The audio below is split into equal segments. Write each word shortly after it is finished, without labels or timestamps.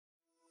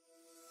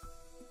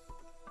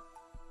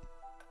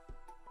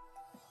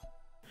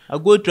I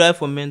go try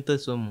for mentor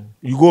some.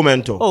 You go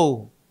mentor?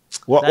 Oh.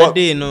 What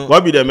day, no?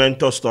 What be the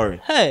mentor story?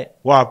 Hey.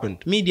 What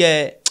happened?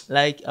 Media,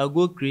 like, I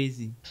go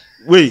crazy.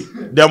 Wait,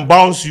 them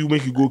bounce you,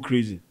 make you go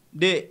crazy.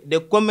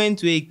 The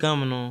comment where it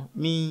come, no,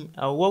 me,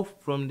 I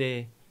walk from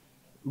the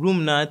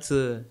room now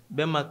to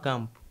Bema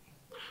camp.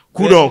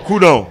 Cool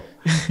down.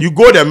 You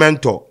go the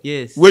mentor.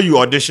 Yes. Where you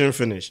audition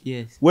finish.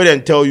 Yes. Where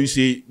then tell you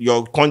say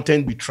your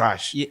content be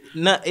trash. Yeah.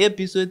 Now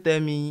episode tell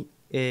me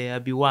I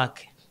be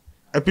whack.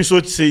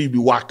 Episode say you be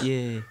whack.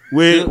 Yeah.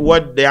 Wait,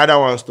 what the other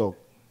one stop?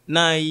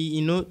 Nah,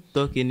 you know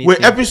talk anything.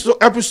 Wait,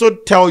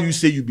 episode tell you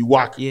say you be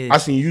whack. Yes.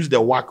 As in use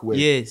the whack word.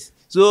 Yes.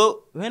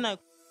 So when I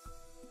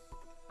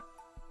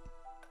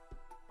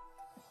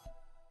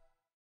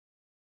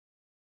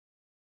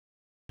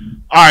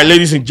all right,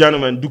 ladies and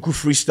gentlemen, Duku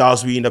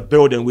Freestyles, we in the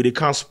building. We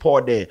can't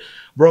sport there.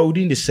 Bro, we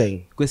didn't the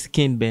same. Kwasi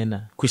King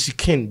Benna. Kwasi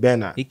King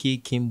Benna. A.K.A.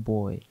 King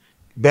Boy.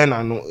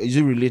 Benna, no. Is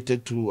it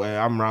related to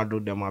Amrado,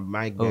 the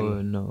Mike Benna?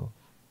 Oh, no.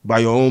 By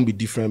your own be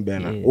different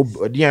Benna. Yes.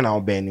 Oh, Diana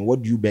Benny, what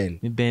do you Ben?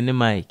 Me Benny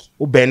Mike.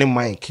 Oh, Benny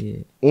Mike.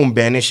 Yeah. Oh,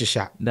 Benny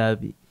Shisha. That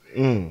be.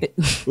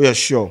 We are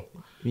sure.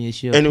 Me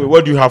sure. Anyway,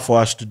 what do you have for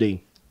us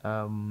today?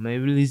 My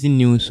releasing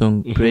new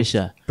song,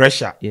 Pressure.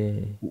 Pressure.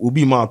 Yeah. We'll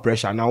be more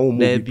pressure. Now we'll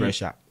be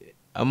pressure.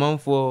 I'm on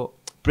for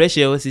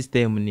pressure or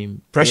system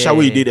name. Pressure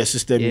where you did the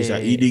system is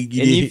and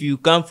if you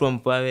come from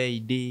far away,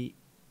 they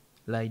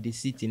like the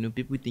city, you know,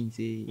 people think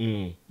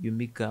say you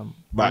make them.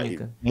 But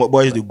what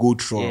boys they go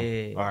through.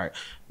 Yeah. All right.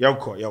 Young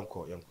call.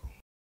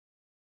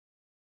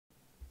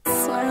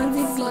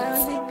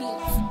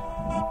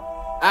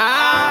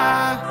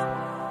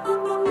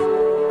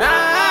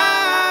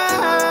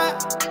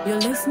 You're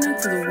listening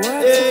to the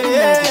world.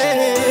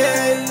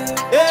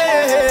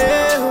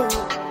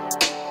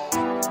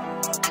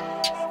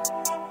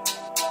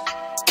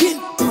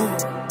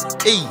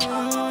 Hey.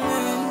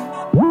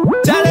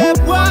 Chale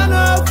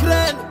bwana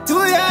friend, tu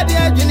ya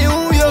dia jini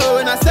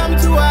uyo na sam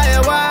tu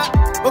ayewa.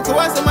 Oko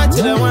wasa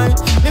machile wine.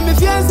 Mimi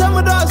fianza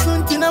muda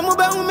sunti na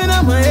muba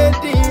umina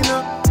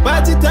maedino.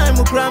 Party time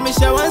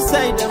ukramisha one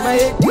side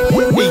maedi.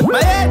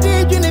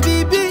 Maedi jini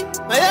bibi,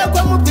 maye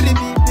kwa mupili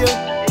bibio.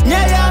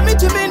 Nyaya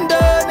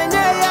mitumindo na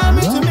nyaya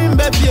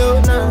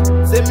mitumimbebio na.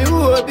 Semi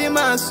uo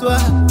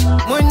bimaswa,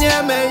 mwenye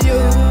meyo.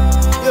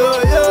 Yo,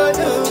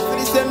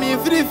 free semi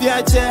free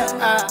fiache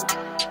ah.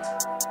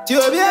 You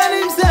be an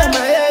insane,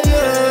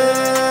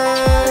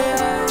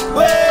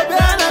 we be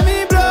me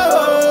bro.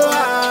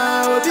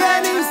 Be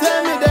an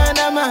insane, me da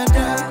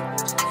namada.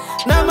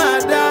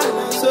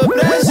 So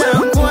pressure,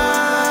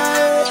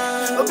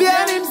 be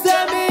an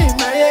insane,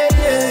 my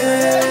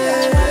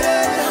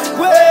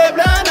we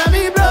be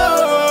me bro.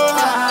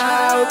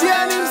 Be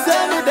an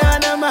insane, me da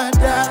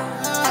namada.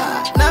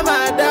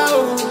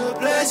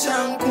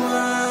 Pressure,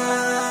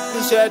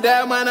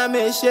 shada mana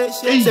me she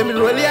se me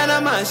roli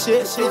ana ma she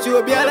you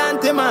obi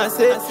alante ma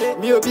se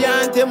me obi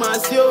ante ma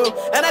se o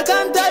and I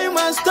can't tell you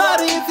my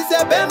story if it's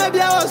a baby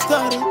our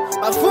story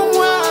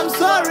I'm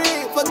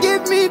sorry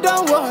forgive me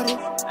don't worry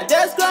I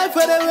just cry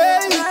for the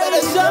way but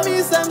they show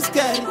me some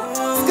scary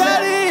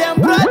and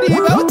bloody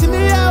about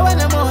me when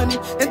I'm on it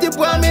and the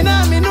boy me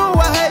na me know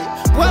why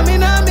boy me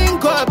na me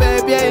call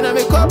baby and I'm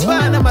a cop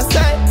and I'm a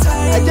side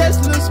I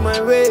just lose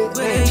my way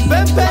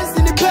best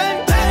in the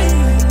pain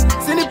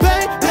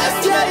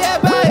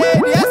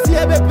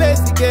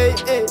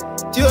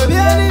you be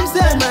an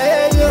insane, my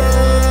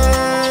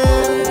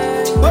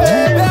we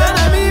be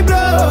me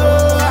bro.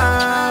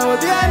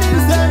 Be an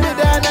insane, me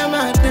da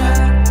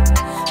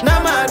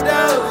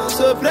namada.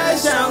 So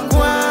pressure,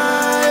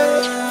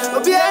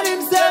 be an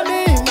insane,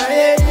 my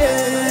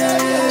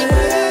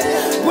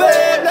we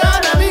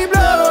be me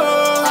bro.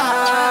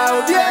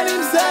 Be an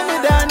insane, me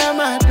da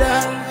namada.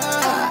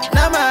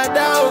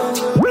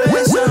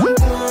 Pressure,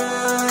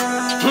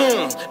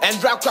 and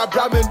Draka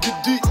Brahman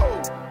did.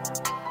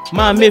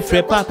 Man, me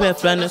free papa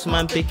flanos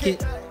man pick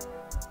it.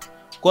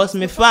 Cause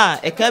me far,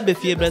 a cab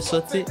if you breast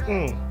sorted.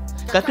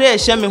 Kakre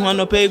shame me one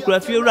no pay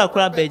crap, you rock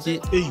crab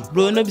budget.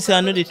 Bro, no be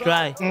say no they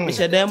try. Me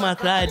shall them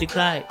cry, they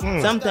cry.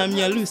 Sometimes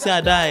you lose,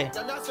 I die.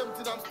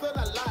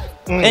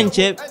 And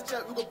chip,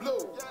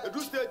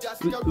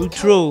 we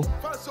throw.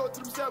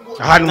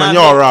 I had my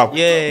your rap.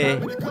 Yeah.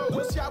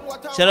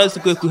 Shout out to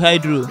Kweku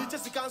Hydro.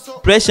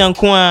 Pressure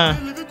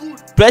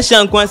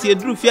and Kwasi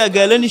drew fear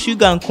girl only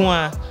sugar and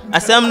kwa.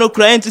 As I'm no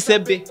crying to say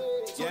be.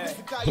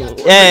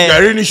 Yeah.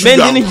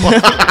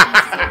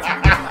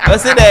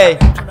 What's it there?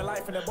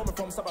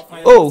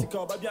 Oh,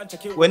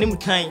 when him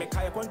time.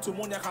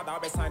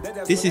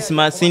 This is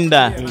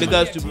Masinda. Big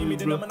out to be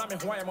bro.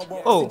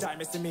 Oh,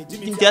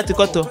 in theatre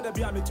koto.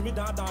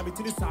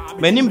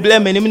 When him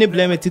blame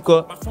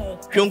etiko.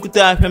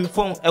 Pionkuta from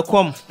phone a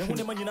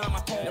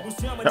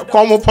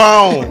come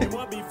pound.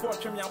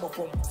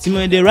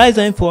 Simon the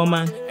rising for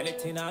man.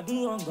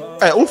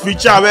 Hey, who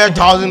feature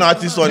 1,000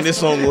 artists on this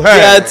song? Hey.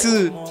 Yeah,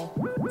 too.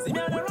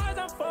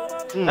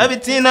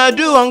 Everything I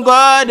do on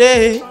God,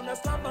 eh?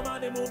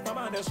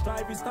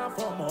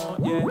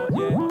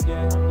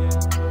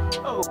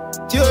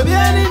 You be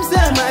an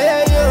insane, my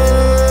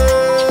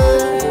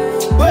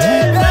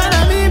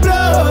me bro.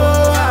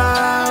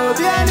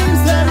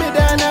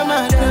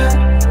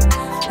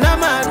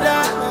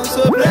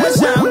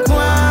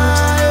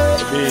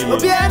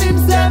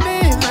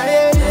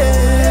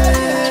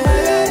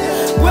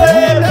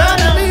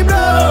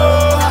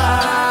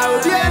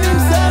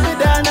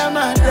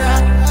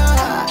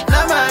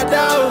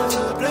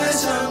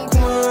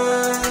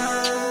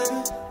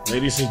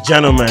 Ladies and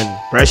gentlemen,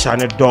 pressure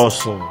and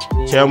Dawson.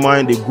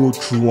 Chairman, they go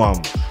through one.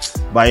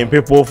 But in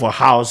people for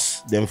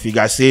house, them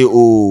figure say,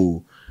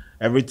 oh,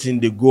 everything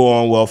they go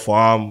on well for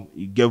them.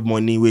 You give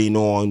money where you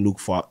know and look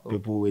for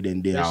people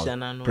within they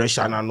out.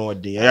 Pressure and no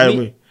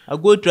day. I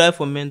go try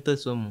for mentor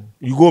some.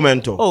 You go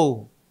mentor.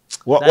 Oh,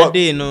 what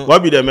day, no.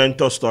 What be the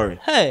mentor story?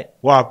 Hey,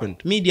 what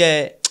happened?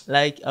 Media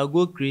like I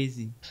go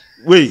crazy.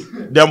 Wait,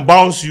 them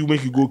bounce you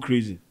make you go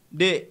crazy.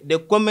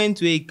 The comment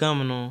where you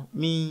come no,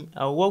 me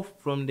I walk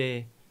from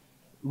the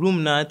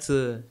room now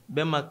to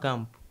Bema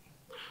camp.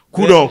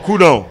 Cool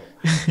down.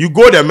 You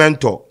go the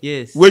mentor.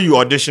 Yes. Where you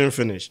audition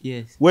finish.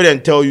 Yes. Where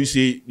then tell you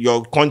say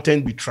your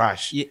content be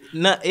trash. Yeah.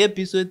 Now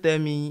episode tell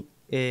me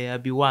I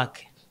be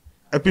whack.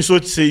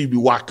 Episode say you be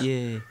whack.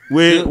 Yeah.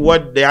 Wait, so,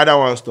 what the other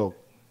ones talk?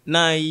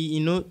 Nah, you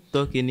know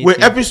talk anything.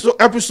 Wait,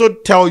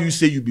 episode tell you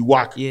say you be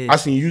whack. Yes.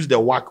 As in use the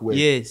whack word.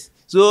 Yes.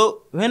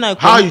 So when I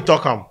how you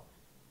talk am?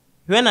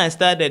 When I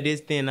started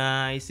this thing,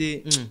 I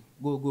say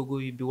go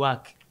you be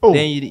whack. Oh.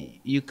 Then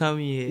you come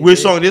here. Which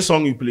song? This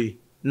song you play?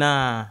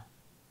 Nah,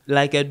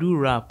 like I do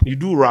rap. You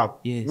do rap.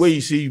 Yes. Where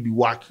you say you be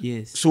whack.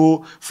 Yes.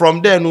 So from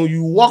there, no,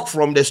 you walk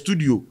from the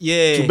studio.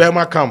 Yeah. To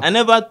Bema camp. I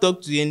never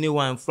talk to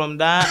anyone from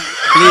that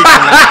place.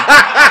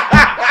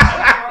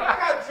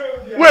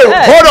 Wait,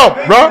 hold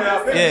up, bro.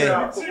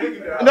 Yeah.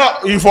 No,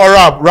 if for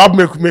rap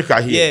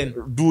maker here. Yeah.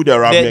 Do the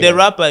rap. The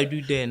rap I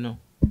do there, no.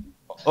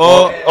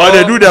 Or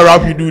they do the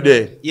rap you do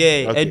there.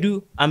 Yeah, okay. I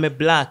do. I'm a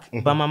black,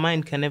 but my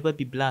mind can never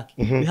be black.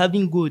 We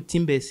having good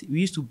timbers. We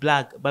used to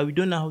black, but we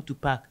don't know how to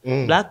pack.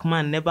 Black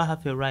man never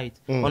have a right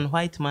on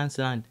white man's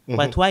land,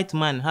 but white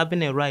man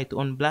having a right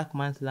on black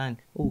man's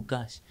land. Oh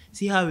gosh,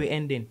 see how we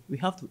ending. We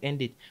have to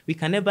end it. We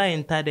can never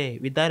enter there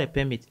without a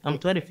permit. I'm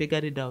trying to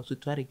figure it out, so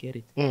try to get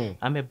it.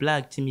 I'm a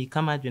black Timmy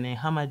Kamajune,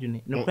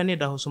 Hamajune. No funny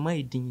that was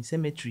my din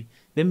cemetery.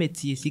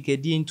 Bemeti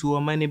sikedi into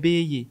a money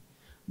be.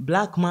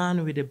 Black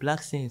man with a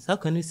black sense. How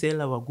can you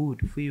sell our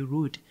good for you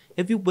rude?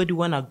 Everybody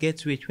wanna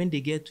get rich when they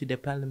get to the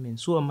parliament.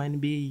 So a man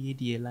be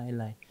the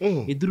lie.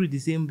 It do the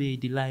same way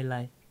the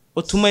lie.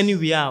 Or too many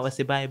we are or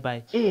say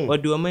bye. Or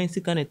do a man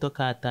see can talk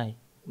at tie?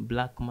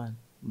 Black man,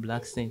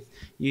 black sense.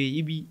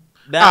 You be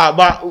that.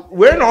 But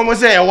when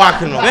almost say a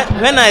walk, no.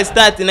 When I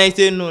start and I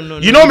say no.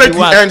 You know make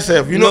you end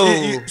self. You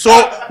know. So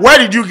where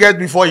did you get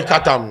before you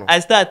cut them? No? I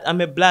start.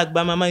 I'm a black,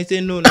 but my mama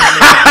say no.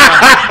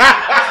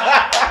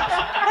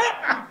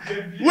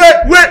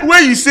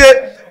 Where you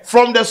say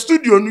from the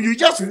studio, you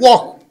just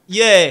walk.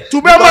 Yeah.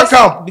 To Bema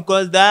camp.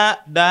 Because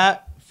that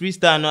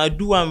freestyle, no, I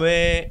do one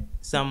where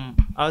some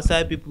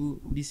outside people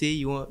they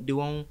say they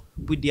won't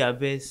put their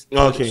verse.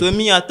 Okay. So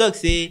me I talk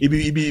say it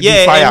be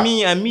fire.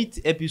 And I meet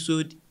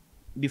episode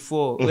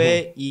before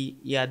where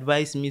he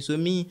advised me. So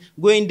me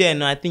going there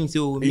no, I think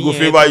so. He go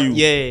favor you.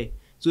 Yeah.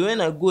 So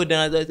when I go there,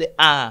 I say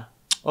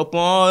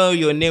upon all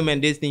your name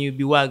and this thing you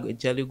be wag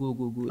Charlie go.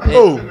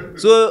 Oh.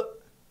 So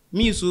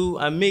me so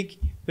I make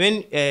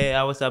when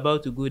I was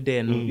about to go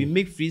there, no, we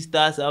make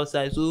freestyles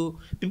outside. So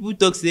people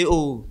talk say,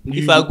 oh,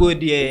 if I go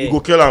there, you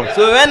go kill them.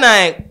 So when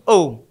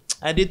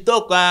I did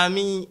talk. I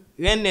mean,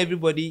 when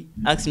everybody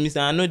asks me, so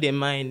I know they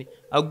mind.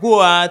 I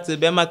go out to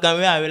Bema camp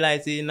where I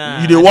realize say,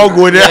 nah. You dey walk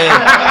go there.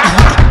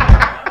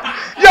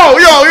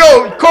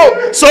 Yo,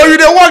 cool. So you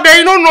dey walk there,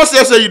 you don't know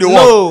say you dey walk.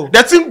 No.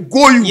 That thing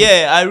go you.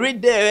 Yeah, I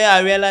read there where I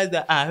realized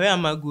that where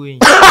am I going?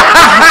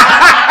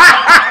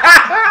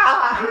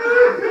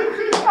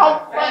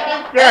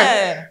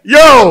 Yeah.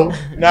 Yo,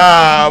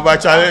 nah, but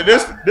Charlie,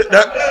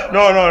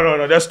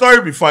 no. The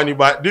story be funny,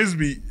 but this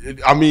be,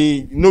 I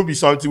mean, no be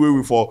something where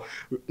we for.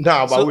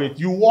 Nah, but so, wait,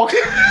 you walk.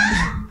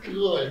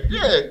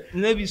 Yeah.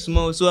 Maybe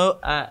small. So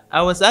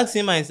I was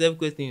asking myself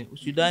question: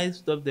 should I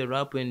stop the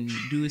rap and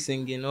do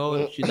singing,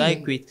 or should I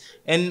quit?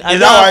 And is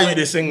that why you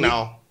dey sing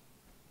now?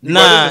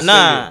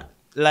 Nah.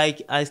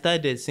 Like I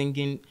started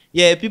singing.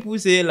 Yeah, people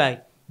say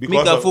like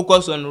because make a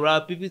focus on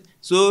rap. People.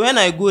 So when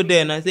I go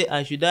there and I say,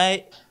 should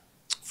I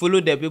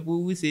follow the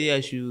people who say I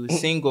should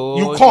sing or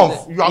you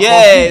cough. You are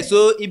confused.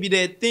 So it be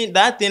the thing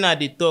that thing I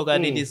did talk, I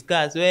did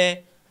discuss where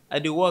I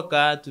did walk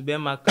out to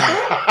Bema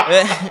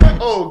camp.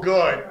 Oh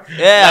God.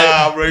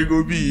 Yeah. Nah, bro, it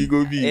go be.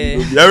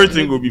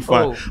 Everything go be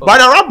fine. But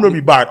the rap no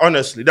be bad,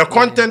 honestly. The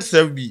content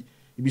self be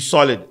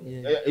solid.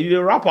 If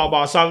you rap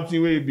about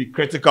something where you be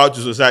critical to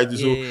society,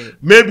 so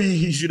maybe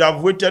he should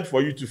have waited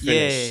for you to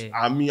finish.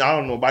 I mean, I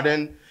don't know, but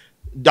then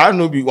that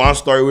no be one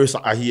story where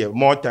I hear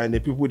more time the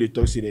people they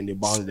talk say then they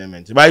bounce them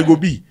and but it go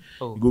be.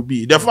 It go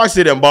be. The fact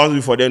say them bounce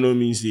before them no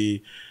means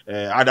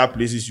other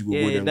places you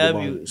go them go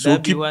bounce. So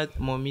keep what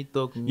mommy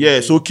talk.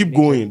 So keep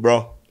going,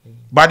 bro.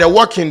 But the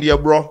work in there,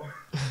 bro.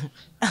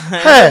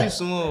 Hey,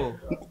 small.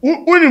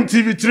 When him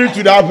TV3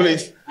 to that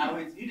place.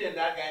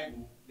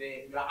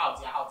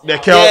 The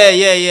Kel.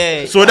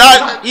 Yeah. So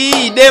that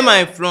they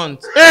my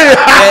front.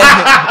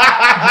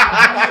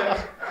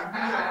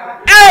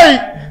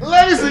 Hey,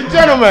 ladies and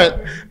gentlemen.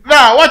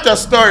 Now, what a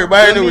story,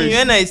 but anyway.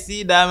 When I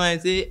see that man, I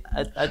say,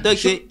 I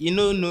thought,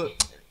 no,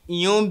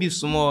 you won't be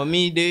small.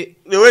 Me,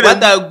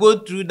 what I go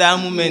through that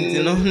moment,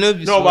 you know, no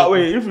be small. But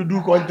wait, if you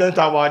do content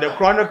about the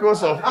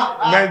chronicles of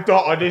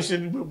mentor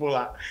audition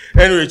people,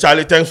 anyway,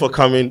 Charlie, thanks for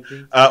coming.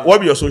 What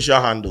be your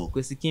social handle?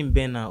 Kwasi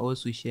Ben on all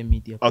social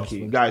media.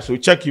 Okay, guys, so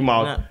check him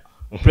out.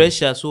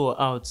 Pressure so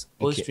out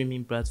all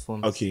streaming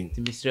platforms. Okay.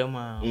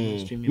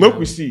 Streaming. Make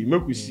we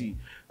see.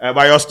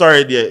 By your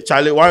story there,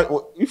 Charlie.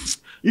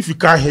 If you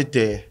can't hit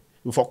there.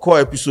 If a core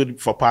episode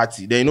for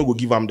party, then you know go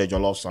give them the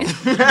jollof song.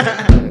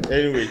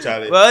 Anyway,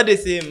 Charlie. Well, the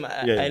same.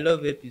 I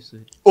love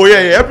episode. Oh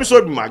yeah,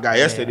 episode my guy.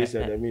 Yesterday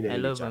said I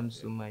love him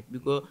so much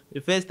because the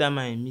first time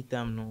I meet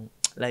him, no,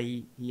 like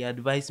he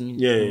advised me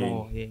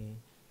more. Yeah.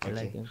 I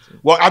like him too.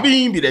 Well, I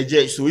mean, be the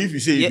judge. So if you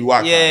say you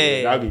work,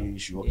 that'll be an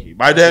issue. Okay, yeah.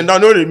 But then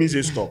that no they mean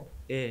say stop.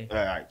 Yeah. All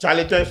right,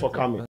 Charlie, thanks for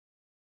coming.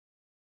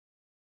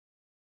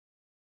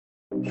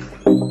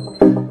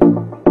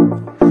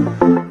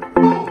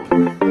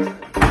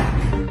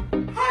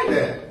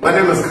 My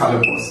name is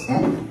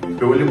Calibos,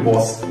 the only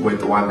boss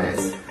with one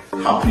S.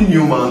 Happy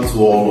new month to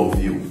all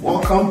of you.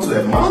 Welcome to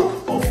a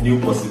month of new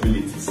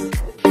possibilities. Do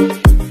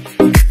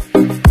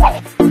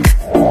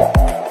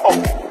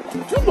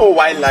you know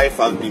why life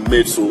has been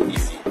made so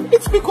easy?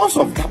 It's because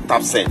of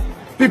Tap Send.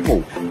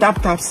 People,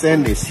 Tap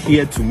Send is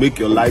here to make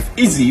your life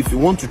easy if you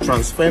want to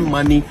transfer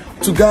money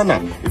to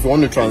Ghana, if you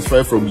want to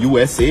transfer from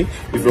USA,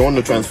 if you want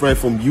to transfer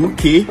from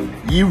UK,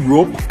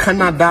 Europe,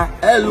 Canada,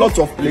 a lot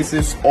of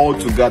places all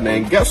to Ghana.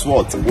 And guess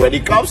what? When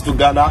it comes to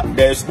Ghana,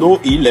 there's no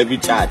e-levy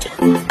charge.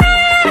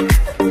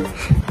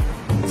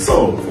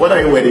 So, what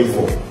are you waiting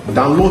for?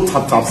 Download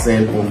Tap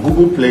Send on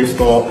Google Play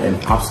Store and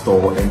App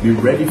Store and be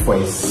ready for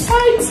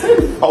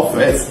exciting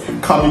offers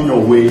coming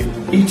your way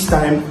each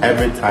time,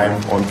 every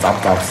time on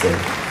Tap Send.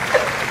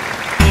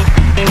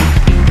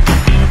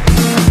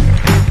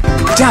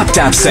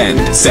 Tap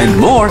Send. Send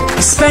more,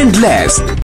 spend less.